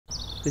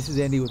This is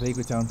Andy with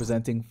Acretown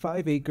presenting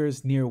 5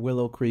 acres near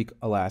Willow Creek,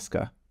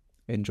 Alaska.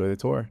 Enjoy the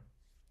tour.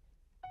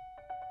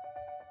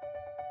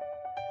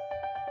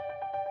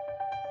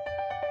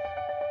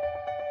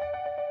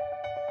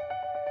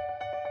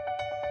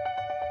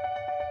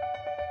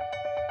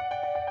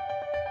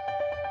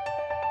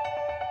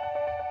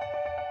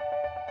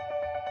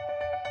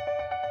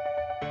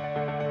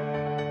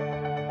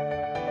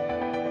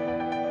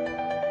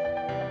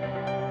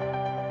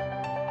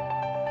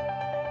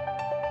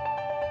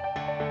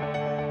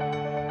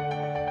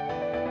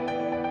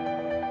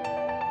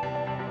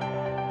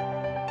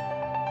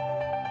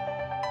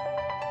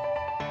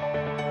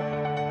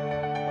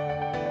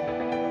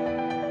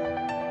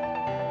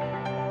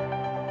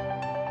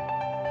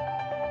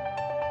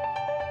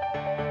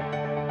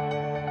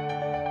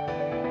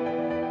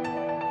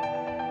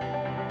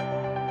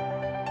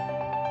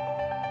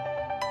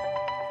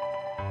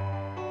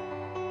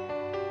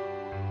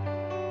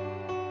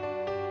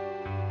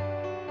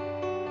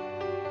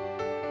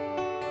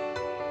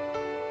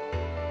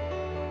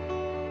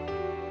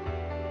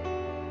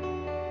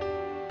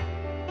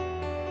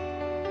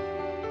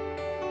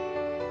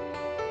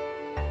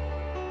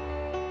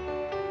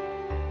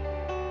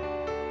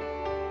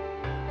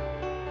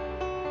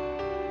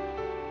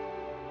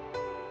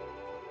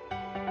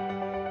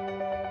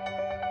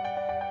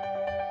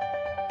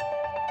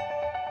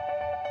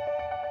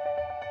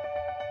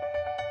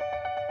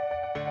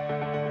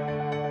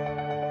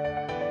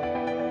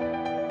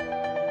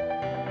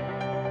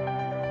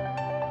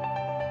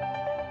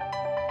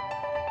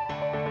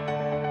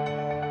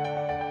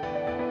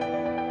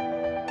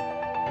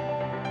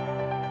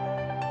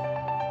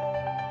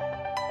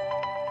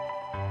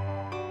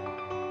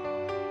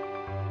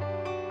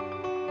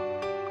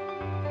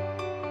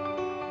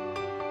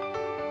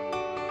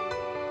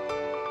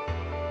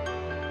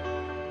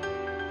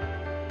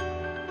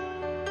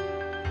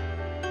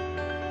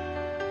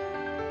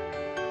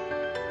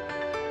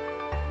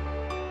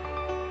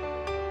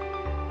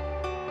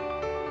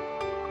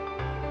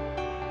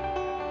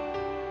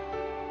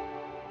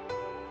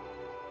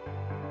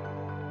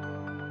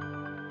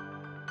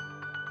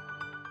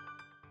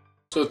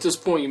 So at this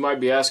point you might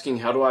be asking,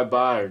 how do I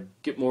buy or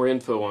get more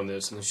info on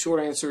this? And the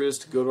short answer is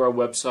to go to our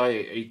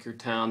website at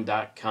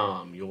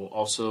acretown.com. You'll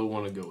also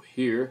want to go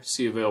here,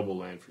 see available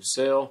land for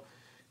sale,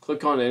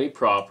 click on any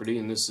property,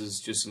 and this is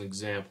just an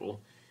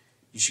example.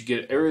 You should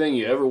get everything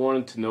you ever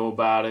wanted to know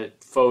about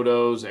it,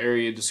 photos,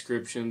 area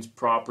descriptions,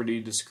 property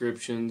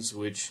descriptions,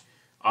 which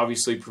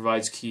obviously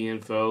provides key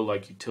info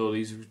like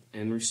utilities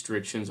and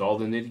restrictions, all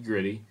the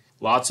nitty-gritty.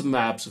 Lots of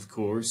maps, of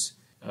course.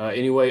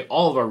 Anyway,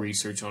 all of our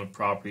research on a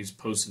property is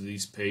posted to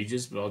these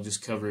pages, but I'll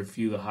just cover a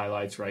few of the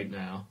highlights right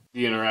now.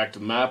 The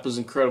interactive map is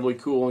incredibly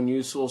cool and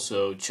useful,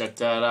 so check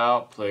that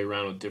out. Play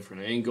around with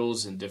different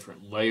angles and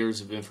different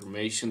layers of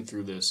information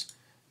through this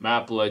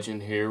map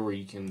legend here, where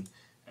you can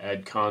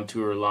add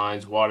contour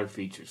lines, water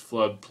features,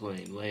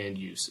 floodplain, land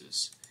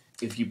uses.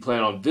 If you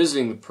plan on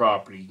visiting the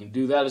property, you can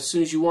do that as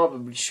soon as you want,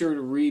 but be sure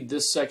to read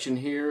this section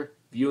here,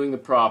 viewing the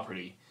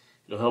property.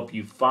 It'll help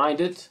you find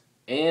it,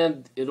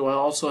 and it'll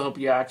also help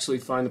you actually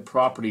find the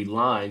property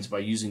lines by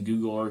using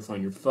Google Earth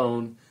on your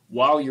phone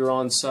while you're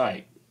on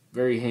site.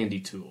 Very handy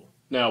tool.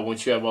 Now,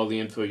 once you have all the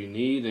info you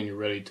need and you're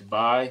ready to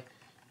buy,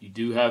 you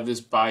do have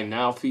this Buy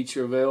Now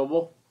feature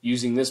available.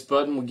 Using this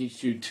button will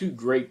get you two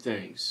great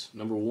things.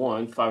 Number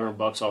one,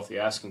 $500 off the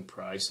asking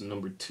price, and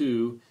number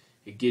two,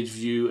 it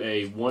gives you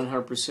a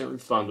 100%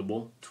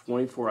 refundable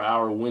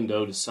 24-hour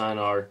window to sign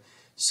our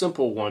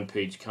simple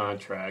one-page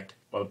contract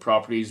while the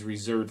property is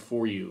reserved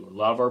for you. A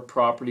lot of our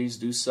properties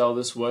do sell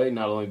this way,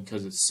 not only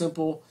because it's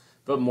simple,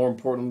 but more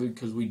importantly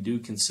because we do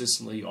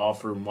consistently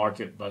offer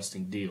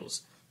market-busting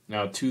deals.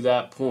 Now, to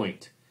that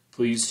point,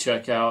 please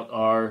check out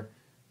our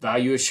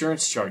value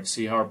assurance chart to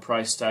see how our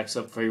price stacks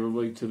up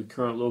favorably to the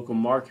current local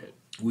market.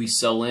 We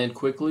sell land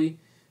quickly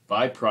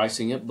by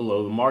pricing it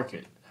below the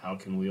market. How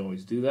can we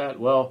always do that?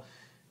 Well,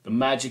 the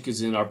magic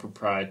is in our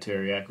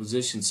proprietary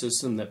acquisition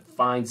system that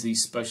finds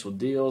these special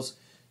deals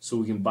so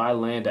we can buy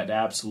land at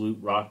absolute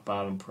rock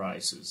bottom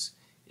prices.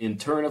 In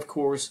turn, of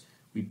course,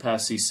 we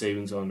pass these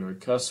savings on to our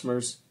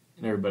customers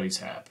and everybody's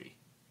happy.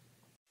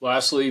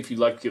 Lastly, if you'd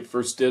like to get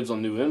first dibs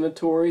on new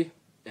inventory,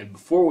 and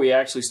before we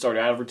actually start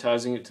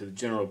advertising it to the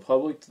general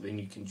public, then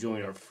you can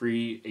join our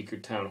free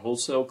Acretown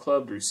Wholesale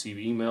Club to receive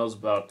emails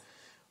about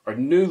our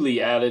newly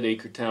added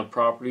Acretown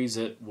properties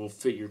that will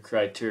fit your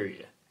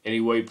criteria.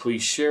 Anyway,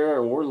 please share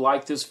or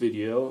like this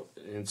video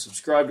and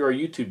subscribe to our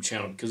YouTube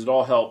channel because it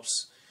all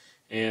helps.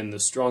 And the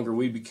stronger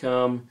we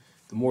become,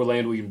 the more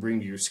land we can bring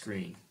to your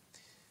screen.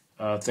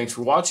 Thanks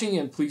for watching,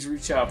 and please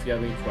reach out if you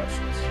have any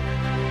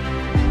questions.